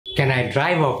Can I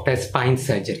drive after spine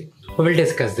surgery? We will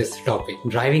discuss this topic.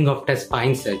 Driving after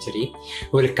spine surgery.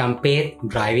 We will compare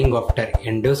driving after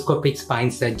endoscopic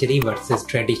spine surgery versus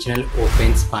traditional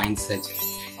open spine surgery.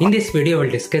 In this video, we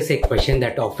will discuss a question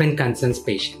that often concerns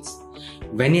patients.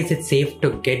 When is it safe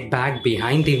to get back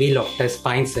behind the wheel after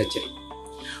spine surgery?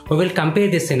 We will compare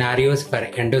the scenarios for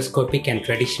endoscopic and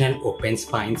traditional open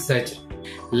spine surgery.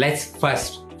 Let's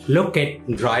first look at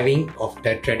driving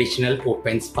after traditional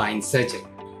open spine surgery.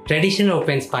 Traditional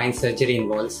open spine surgery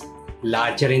involves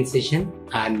larger incision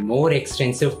and more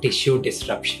extensive tissue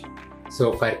disruption.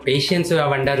 So for patients who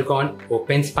have undergone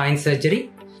open spine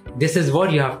surgery, this is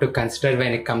what you have to consider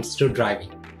when it comes to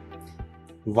driving.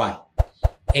 1.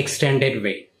 Extended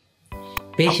wait.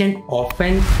 Patients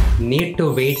often need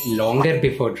to wait longer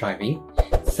before driving,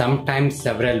 sometimes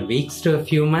several weeks to a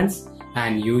few months,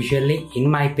 and usually in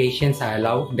my patients I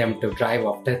allow them to drive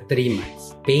after 3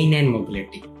 months. Pain and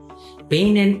mobility.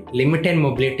 Pain and limited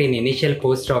mobility in initial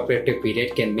post-operative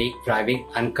period can make driving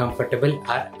uncomfortable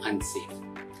or unsafe.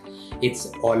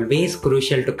 It's always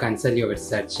crucial to consult your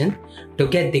surgeon to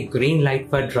get the green light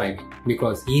for driving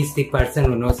because he is the person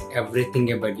who knows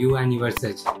everything about you and your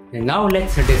surgery. And now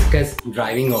let's discuss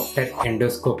driving after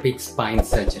endoscopic spine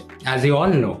surgery. As you all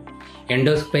know,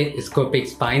 endoscopic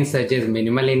spine surgery is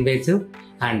minimal invasive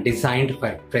and designed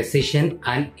for precision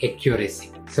and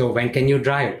accuracy. So when can you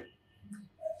drive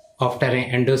after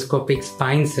an endoscopic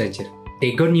spine surgery?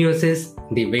 The good news is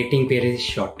the waiting period is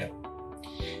shorter.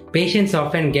 Patients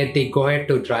often get the go-ahead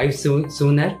to drive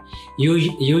sooner,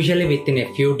 usually within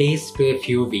a few days to a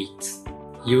few weeks.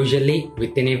 Usually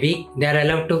within a week, they are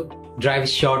allowed to drive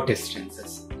short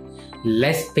distances.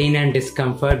 Less pain and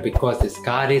discomfort because the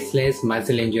scar is less,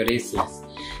 muscle injury is less.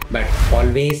 But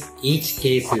always each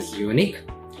case is unique.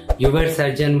 Your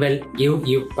surgeon will give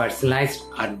you personalized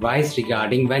advice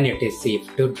regarding when it is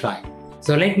safe to drive.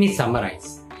 So let me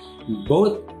summarize.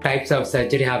 Both types of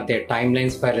surgery have their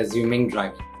timelines for resuming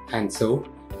driving. And so,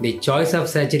 the choice of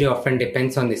surgery often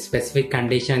depends on the specific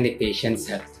condition and the patient's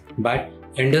health. But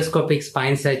endoscopic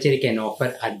spine surgery can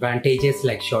offer advantages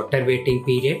like shorter waiting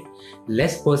period,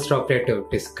 less post-operative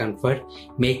discomfort,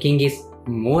 making it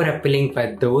more appealing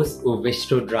for those who wish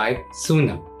to drive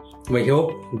sooner. We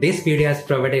hope this video has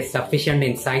provided sufficient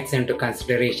insights into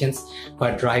considerations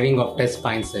for driving after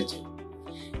spine surgery.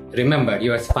 Remember,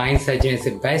 your spine surgeon is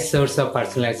the best source of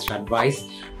personalized advice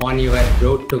on your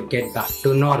road to get back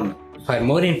to normal. For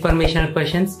more information or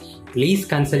questions, please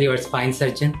consult your spine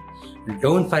surgeon.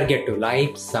 Don't forget to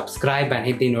like, subscribe and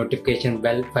hit the notification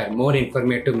bell for more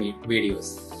informative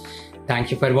videos.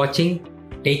 Thank you for watching.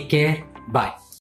 Take care. Bye.